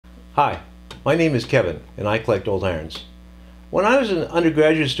Hi, my name is Kevin and I collect old irons. When I was an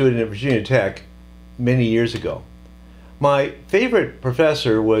undergraduate student at Virginia Tech many years ago, my favorite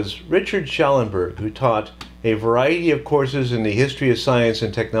professor was Richard Schallenberg, who taught a variety of courses in the history of science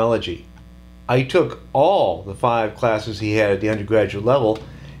and technology. I took all the 5 classes he had at the undergraduate level,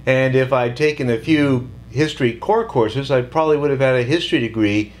 and if I'd taken a few history core courses, I probably would have had a history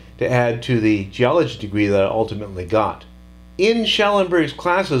degree to add to the geology degree that I ultimately got. In Schallenberg's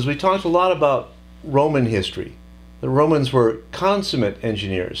classes, we talked a lot about Roman history. The Romans were consummate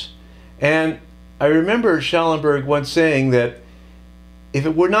engineers. And I remember Schallenberg once saying that if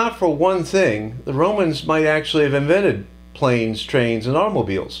it were not for one thing, the Romans might actually have invented planes, trains, and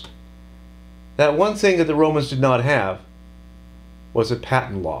automobiles. That one thing that the Romans did not have was a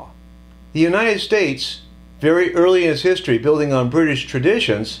patent law. The United States, very early in its history, building on British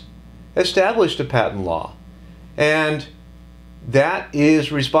traditions, established a patent law. And that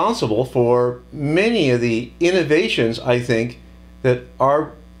is responsible for many of the innovations, I think, that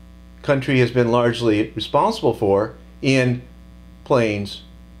our country has been largely responsible for in planes,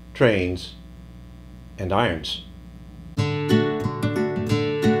 trains, and irons.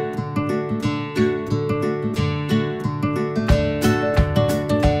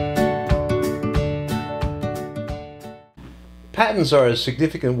 Patents are a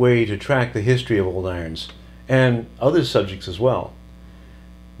significant way to track the history of old irons and other subjects as well.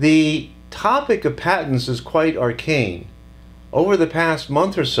 The topic of patents is quite arcane. Over the past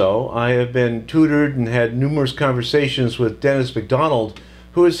month or so, I have been tutored and had numerous conversations with Dennis McDonald,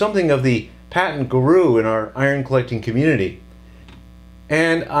 who is something of the patent guru in our iron collecting community.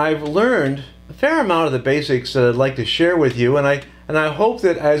 And I've learned a fair amount of the basics that I'd like to share with you, and I hope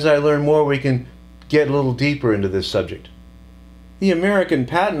that as I learn more we can get a little deeper into this subject. The American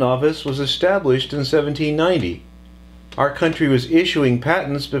Patent Office was established in 1790. Our country was issuing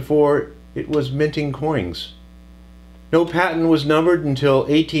patents before it was minting coins. No patent was numbered until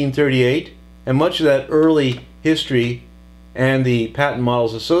 1838, and much of that early history and the patent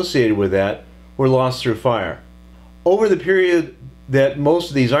models associated with that were lost through fire. Over the period that most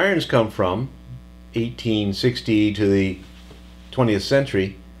of these irons come from, 1860 to the 20th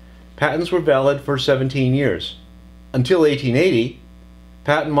century, patents were valid for 17 years. Until 1880,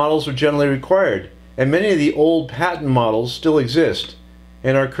 patent models were generally required, and many of the old patent models still exist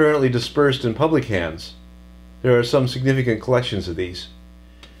and are currently dispersed in public hands. There are some significant collections of these.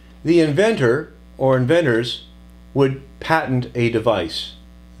 The inventor or inventors would patent a device.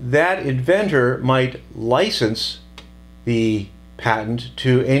 That inventor might license the patent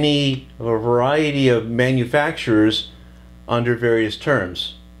to any of a variety of manufacturers under various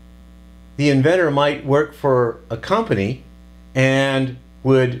terms. The inventor might work for a company and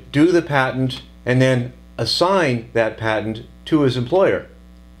would do the patent and then assign that patent to his employer.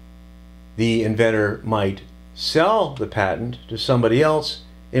 The inventor might sell the patent to somebody else,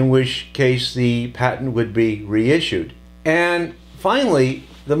 in which case the patent would be reissued. And finally,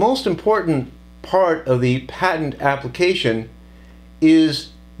 the most important part of the patent application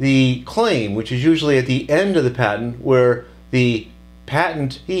is the claim, which is usually at the end of the patent, where the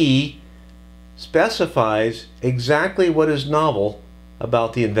patentee specifies exactly what is novel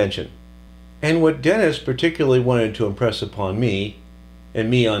about the invention. And what Dennis particularly wanted to impress upon me, and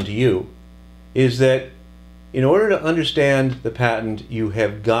me onto you, is that in order to understand the patent, you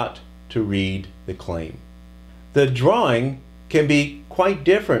have got to read the claim. The drawing can be quite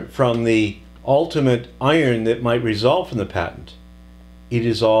different from the ultimate iron that might result from the patent. It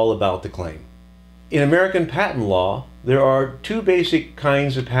is all about the claim. In American patent law, there are 2 basic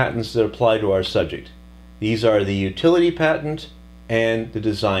kinds of patents that apply to our subject. These are the utility patent and the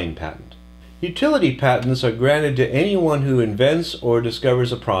design patent. Utility patents are granted to anyone who invents or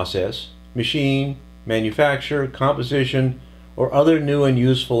discovers a process, machine, manufacture, composition, or other new and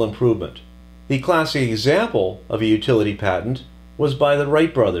useful improvement. The classic example of a utility patent was by the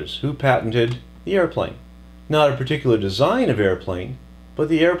Wright brothers, who patented the airplane. Not a particular design of airplane, but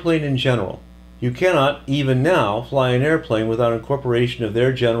the airplane in general. You cannot, even now, fly an airplane without incorporation of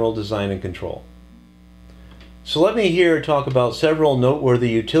their general design and control. So let me here talk about several noteworthy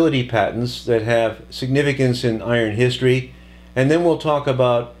utility patents that have significance in iron history, and then we'll talk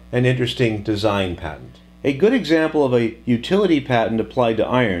about an interesting design patent. A good example of a utility patent applied to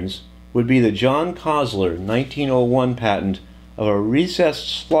irons would be the John Kosler 1901 patent of a recessed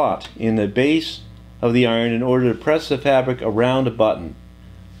slot in the base of the iron in order to press the fabric around a button.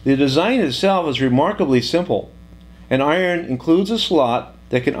 The design itself is remarkably simple. An iron includes a slot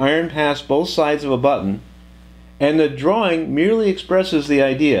that can iron past both sides of a button, and the drawing merely expresses the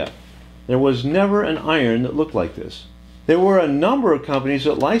idea. There was never an iron that looked like this. There were a number of companies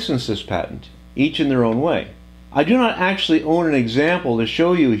that licensed this patent, each in their own way. I do not actually own an example to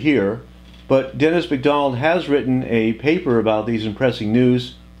show you here, but Dennis McDonald has written a paper about these impressive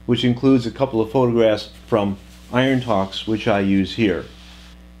news, which includes a couple of photographs from Iron Talks, which I use here.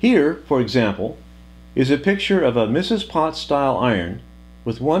 Here, for example, is a picture of a Mrs. Potts style iron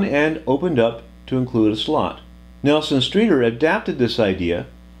with one end opened up to include a slot. Nelson Streeter adapted this idea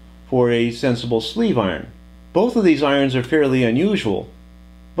for a sensible sleeve iron. Both of these irons are fairly unusual,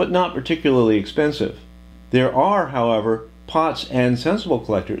 but not particularly expensive. There are, however, Potts and Sensible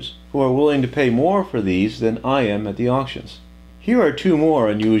collectors who are willing to pay more for these than I am at the auctions. Here are two more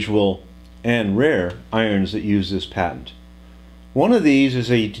unusual and rare irons that use this patent. One of these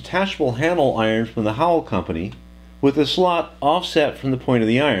is a detachable handle iron from the Howell Company with a slot offset from the point of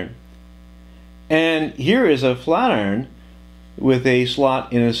the iron. And here is a flat iron with a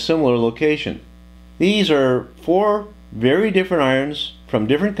slot in a similar location. These are four very different irons from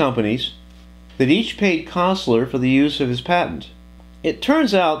different companies that each paid Kostler for the use of his patent. It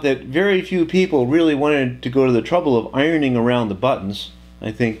turns out that very few people really wanted to go to the trouble of ironing around the buttons.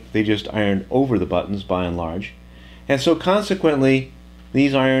 I think they just ironed over the buttons by and large. And so consequently,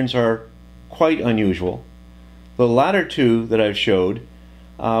 these irons are quite unusual. The latter two that I've showed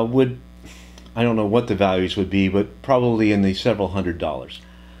I don't know what the values would be, but probably in the several $100s.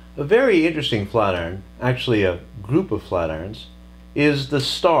 A very interesting flat iron, actually a group of flat irons, is the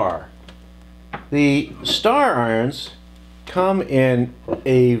Star. The Star irons come in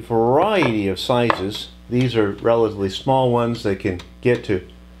a variety of sizes. These are relatively small ones that can get to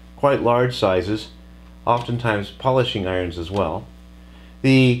quite large sizes, oftentimes polishing irons as well.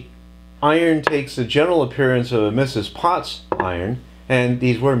 The iron takes the general appearance of a Mrs. Potts iron, and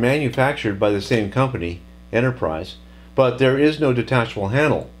these were manufactured by the same company, Enterprise, but there is no detachable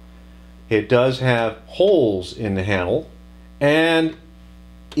handle. It does have holes in the handle, and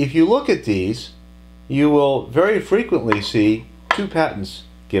if you look at these, you will very frequently see two patents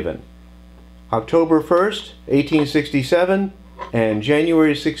given. October 1st, 1867 and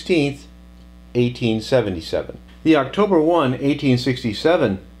January 16th, 1877. The October 1,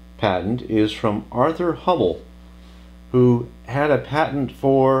 1867 patent is from Arthur Hubbell, who had a patent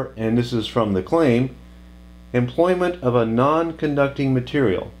for, and this is from the claim, employment of a non-conducting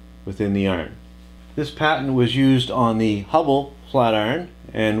material within the iron. This patent was used on the Hubbell flat iron,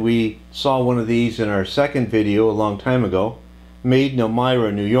 and we saw one of these in our second video a long time ago, made in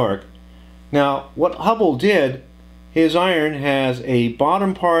Elmira, New York. Now, what Hubbell did, his iron has a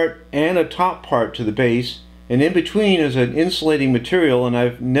bottom part and a top part to the base, and in between is an insulating material, and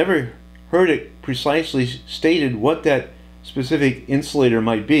I've never heard it precisely stated what that specific insulator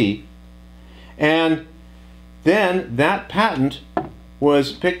might be. And then that patent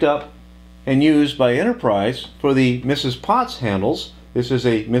was picked up and used by Enterprise for the Mrs. Potts handles. This is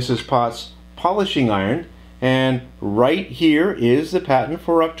a Mrs. Potts polishing iron, and right here is the patent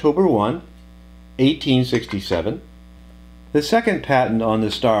for October 1, 1867. The second patent on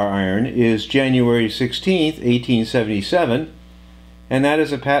the Star iron is January 16, 1877, and that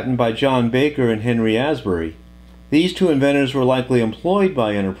is a patent by John Baker and Henry Asbury. These two inventors were likely employed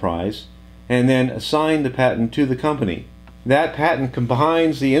by Enterprise and then assigned the patent to the company. That patent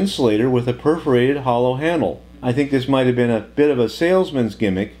combines the insulator with a perforated hollow handle. I think this might have been a bit of a salesman's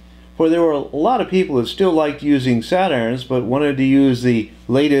gimmick, for there were a lot of people that still liked using sat irons but wanted to use the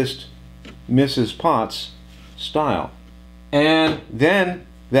latest Mrs. Potts style. And then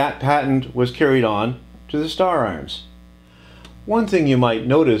that patent was carried on to the Star irons. One thing you might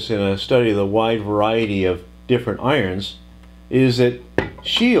notice in a study of the wide variety of different irons is that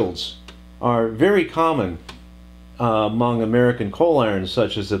shields are very common among American coal irons,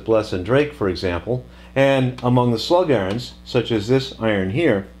 such as the Bless and Drake, for example, and among the slug irons, such as this iron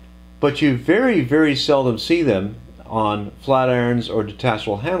here, but you very, very seldom see them on flat irons or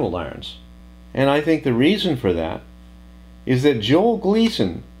detachable handled irons. And I think the reason for that is that Joel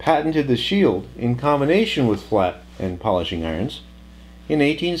Gleason patented the shield in combination with flat and polishing irons in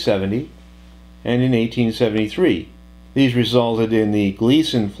 1870 and in 1873. These resulted in the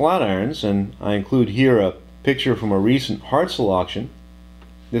Gleason flat irons, and I include here a picture from a recent Hartzell auction.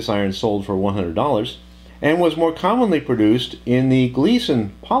 This iron sold for $100 and was more commonly produced in the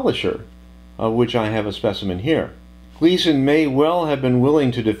Gleason polisher, of which I have a specimen here. Gleason may well have been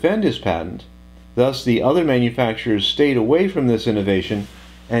willing to defend his patent, thus the other manufacturers stayed away from this innovation,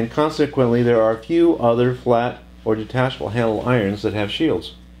 and consequently there are few other flat or detachable handle irons that have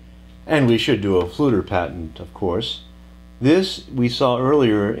shields. And we should do a fluter patent, of course. This we saw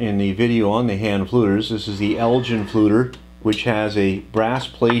earlier in the video on the hand fluters. This is the Elgin fluter, which has a brass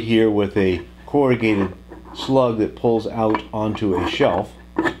plate here with a corrugated slug that pulls out onto a shelf.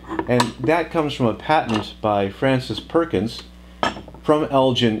 And that comes from a patent by Francis Perkins from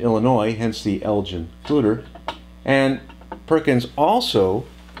Elgin, Illinois, hence the Elgin fluter. And Perkins also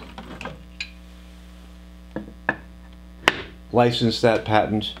licensed that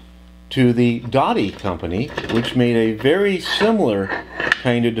patent to the Dottie Company, which made a very similar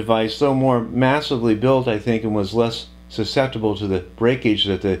kind of device, though more massively built, I think, and was less susceptible to the breakage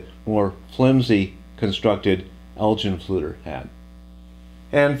that the more flimsy constructed Elgin fluter had.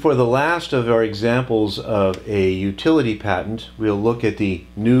 And for the last of our examples of a utility patent, we'll look at the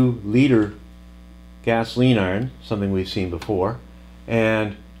new liter gasoline iron, something we've seen before.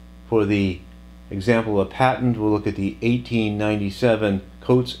 And for the example of patent, we'll look at the 1897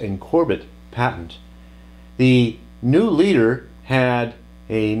 Coates and Corbett patent. The new liter had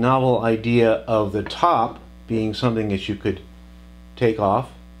a novel idea of the top being something that you could take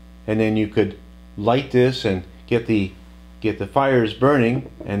off, and then you could light this and get the fires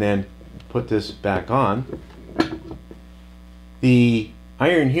burning, and then put this back on. The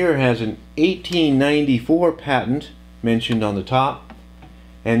iron here has an 1894 patent mentioned on the top,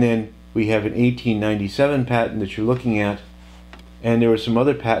 and then we have an 1897 patent that you're looking at, and there were some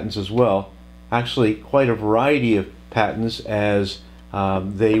other patents as well. Actually, quite a variety of patents as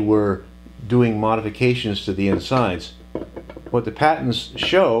they were doing modifications to the insides. What the patents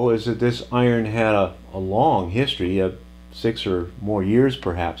show is that this iron had a long history of 6 or more years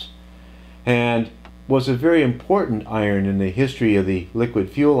perhaps, and was a very important iron in the history of the liquid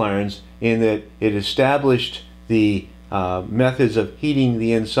fuel irons, in that it established the methods of heating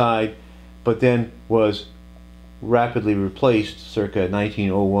the inside, but then was rapidly replaced circa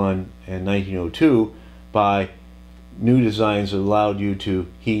 1901 and 1902 by new designs that allowed you to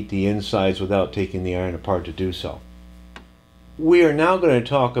heat the insides without taking the iron apart to do so. We are now going to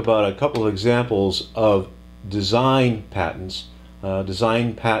talk about a couple of examples of design patents.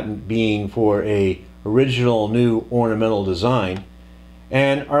 Design patent being for a original new ornamental design.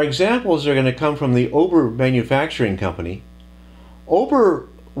 And our examples are going to come from the Ober Manufacturing Company. Ober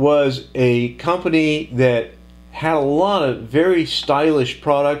was a company that had a lot of very stylish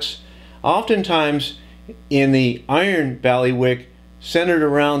products, oftentimes in the iron bailiwick centered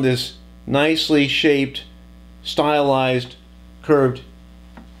around this nicely shaped, stylized, curved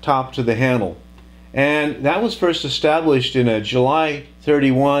top to the handle. And that was first established in a July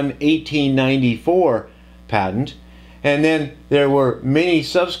 31, 1894 patent. And then there were many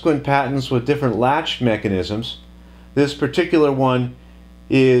subsequent patents with different latch mechanisms. This particular one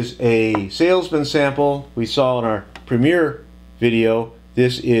is a salesman sample we saw in our premiere video.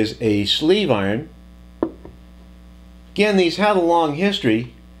 This is a sleeve iron. Again, these had a long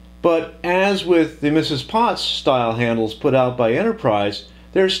history, but as with the Mrs. Potts style handles put out by Enterprise,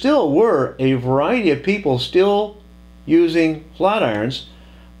 there still were a variety of people still using flat irons,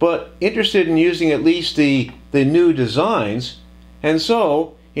 but interested in using at least the new designs. And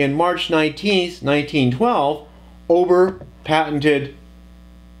so, in March 19th, 1912, Ober patented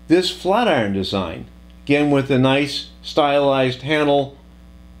this flat iron design, again with a nice stylized handle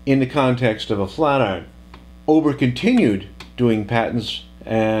in the context of a flat iron. Ober continued doing patents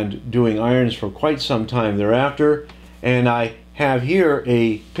and doing irons for quite some time thereafter, and I have here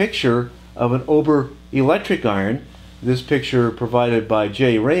a picture of an Ober electric iron. This picture provided by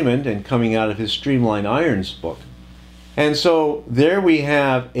J. Raymond and coming out of his Streamline Irons book. And so there we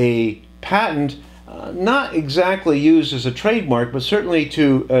have a patent, not exactly used as a trademark, but certainly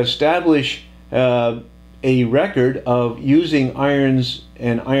to establish a record of using irons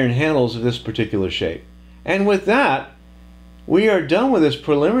and iron handles of this particular shape. And with that, we are done with this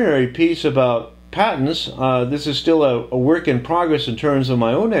preliminary piece about patents. This is still a work in progress in terms of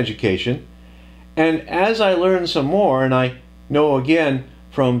my own education. And as I learn some more, and I know again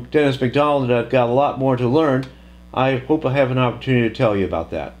from Dennis McDonald that I've got a lot more to learn, I hope I have an opportunity to tell you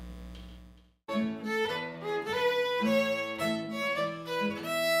about that.